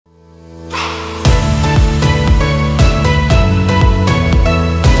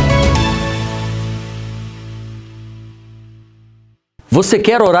Você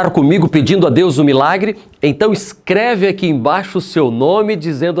quer orar comigo pedindo a Deus um milagre? Então escreve aqui embaixo o seu nome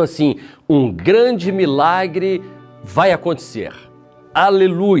dizendo assim: um grande milagre vai acontecer.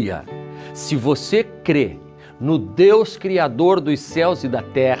 Aleluia! Se você crê no Deus Criador dos céus e da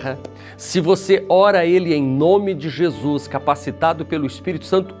terra, se você ora a Ele em nome de Jesus, capacitado pelo Espírito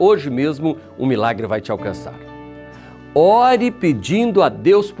Santo, hoje mesmo um milagre vai te alcançar. Ore pedindo a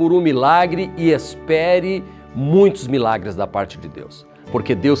Deus por um milagre e espere muitos milagres da parte de Deus,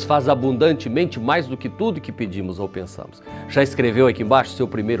 porque Deus faz abundantemente mais do que tudo que pedimos ou pensamos. Já escreveu aqui embaixo seu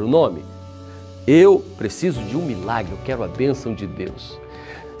primeiro nome? Eu preciso de um milagre, eu quero a bênção de Deus.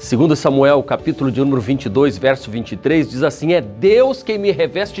 2 Samuel, capítulo de número 22, verso 23, diz assim: é Deus quem me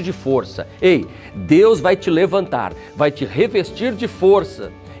reveste de força. Ei, Deus vai te levantar, vai te revestir de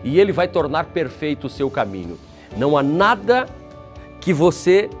força e Ele vai tornar perfeito o seu caminho. Não há nada que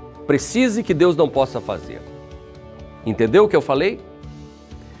você precise que Deus não possa fazer. Entendeu o que eu falei?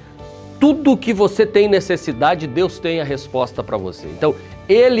 Tudo que você tem necessidade, Deus tem a resposta para você. Então,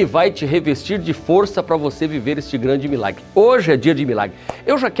 Ele vai te revestir de força para você viver este grande milagre. Hoje é dia de milagre.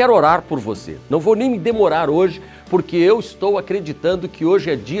 Eu já quero orar por você. Não vou nem me demorar hoje, porque eu estou acreditando que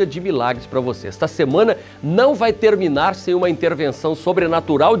hoje é dia de milagres para você. Esta semana não vai terminar sem uma intervenção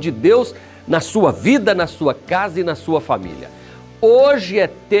sobrenatural de Deus na sua vida, na sua casa e na sua família. Hoje é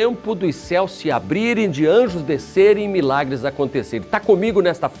tempo dos céus se abrirem, de anjos descerem e milagres acontecerem. Está comigo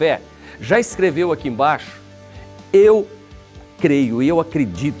nesta fé? Já escreveu aqui embaixo? Eu creio, eu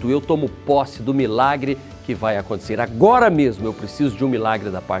acredito, eu tomo posse do milagre que vai acontecer. Agora mesmo eu preciso de um milagre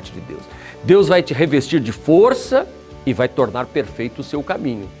da parte de Deus. Deus vai te revestir de força e vai tornar perfeito o seu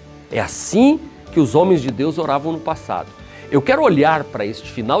caminho. É assim que os homens de Deus oravam no passado. Eu quero olhar para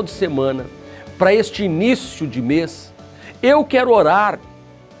este final de semana, para este início de mês. Eu quero orar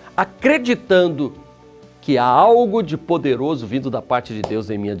acreditando que há algo de poderoso vindo da parte de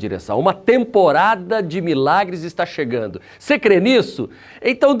Deus em minha direção. Uma temporada de milagres está chegando. Você crê nisso?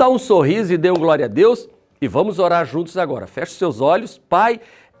 Então dá um sorriso e dê um glória a Deus e vamos orar juntos agora. Feche seus olhos. Pai,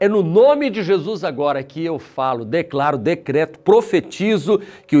 é no nome de Jesus agora que eu falo, declaro, decreto, profetizo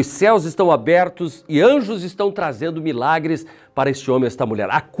que os céus estão abertos e anjos estão trazendo milagres para este homem e esta mulher.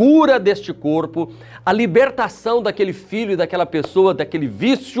 A cura deste corpo, a libertação daquele filho e daquela pessoa, daquele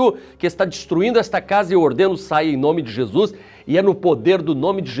vício que está destruindo esta casa, e eu ordeno saia em nome de Jesus. E é no poder do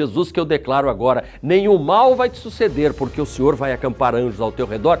nome de Jesus que eu declaro agora: nenhum mal vai te suceder, porque o Senhor vai acampar anjos ao teu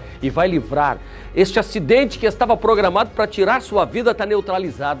redor e vai livrar. Este acidente que estava programado para tirar sua vida está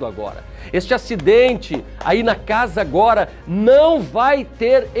neutralizado agora. Este acidente aí na casa agora não vai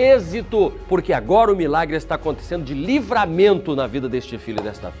ter êxito, porque agora o milagre está acontecendo de livramento na vida deste filho e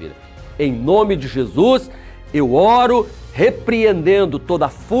desta filha. Em nome de Jesus, eu oro repreendendo toda a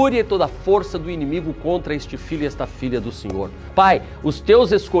fúria e toda a força do inimigo contra este filho e esta filha do Senhor. Pai, os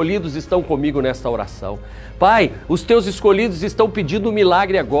teus escolhidos estão comigo nesta oração. Pai, os teus escolhidos estão pedindo um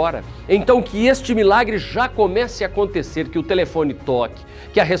milagre agora. Então que este milagre já comece a acontecer, que o telefone toque,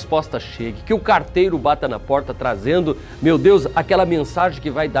 que a resposta chegue, que o carteiro bata na porta trazendo, meu Deus, aquela mensagem que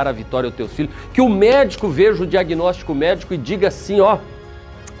vai dar a vitória ao teu filho, que o médico veja o diagnóstico médico e diga assim, ó,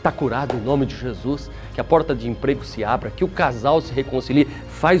 está curado em nome de Jesus, que a porta de emprego se abra, que o casal se reconcilie.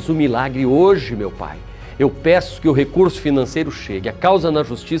 Faz o milagre hoje, meu Pai. Eu peço que o recurso financeiro chegue, a causa na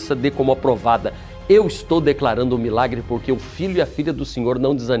justiça dê como aprovada. Eu estou declarando o milagre porque o filho e a filha do Senhor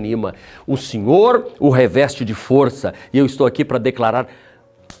não desanima. O Senhor o reveste de força e eu estou aqui para declarar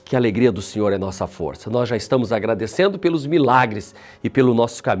que a alegria do Senhor é nossa força. Nós já estamos agradecendo pelos milagres e pelo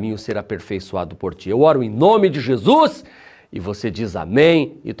nosso caminho ser aperfeiçoado por Ti. Eu oro em nome de Jesus. E você diz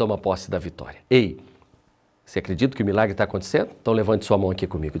amém e toma posse da vitória. Ei, você acredita que o milagre está acontecendo? Então levante sua mão aqui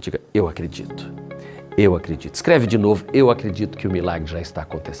comigo e diga, eu acredito. Eu acredito. Escreve de novo, eu acredito que o milagre já está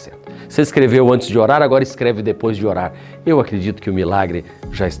acontecendo. Você escreveu antes de orar, agora escreve depois de orar. Eu acredito que o milagre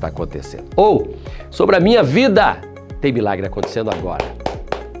já está acontecendo. Ou, sobre a minha vida, tem milagre acontecendo agora.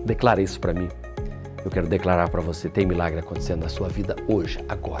 Declara isso para mim. Eu quero declarar para você, tem milagre acontecendo na sua vida hoje,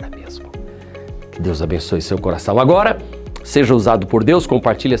 agora mesmo. Que Deus abençoe seu coração. Agora, seja usado por Deus,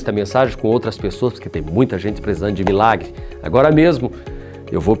 compartilhe esta mensagem com outras pessoas, porque tem muita gente precisando de milagre. Agora mesmo,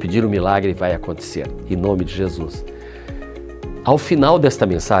 eu vou pedir um milagre e vai acontecer, em nome de Jesus. Ao final desta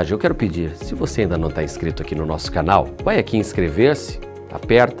mensagem, eu quero pedir, se você ainda não está inscrito aqui no nosso canal, vai aqui inscrever-se,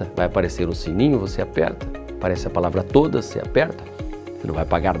 aperta, vai aparecer um sininho, você aperta, aparece a palavra toda, você aperta, você não vai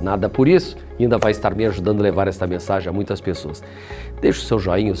pagar nada por isso e ainda vai estar me ajudando a levar esta mensagem a muitas pessoas. Deixe o seu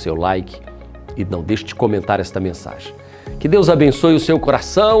joinha, o seu like e não deixe de comentar esta mensagem. Que Deus abençoe o seu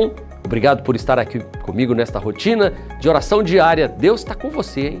coração. Obrigado por estar aqui comigo nesta rotina de oração diária. Deus está com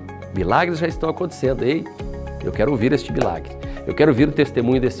você, hein? Milagres já estão acontecendo, hein? Eu quero ouvir este milagre. Eu quero ouvir o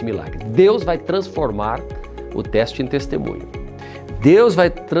testemunho desse milagre. Deus vai transformar o teste em testemunho. Deus vai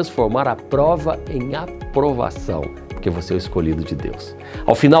transformar a prova em aprovação, porque você é o escolhido de Deus.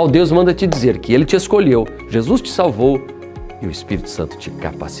 Ao final, Deus manda te dizer que Ele te escolheu, Jesus te salvou e o Espírito Santo te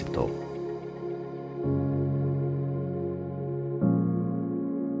capacitou.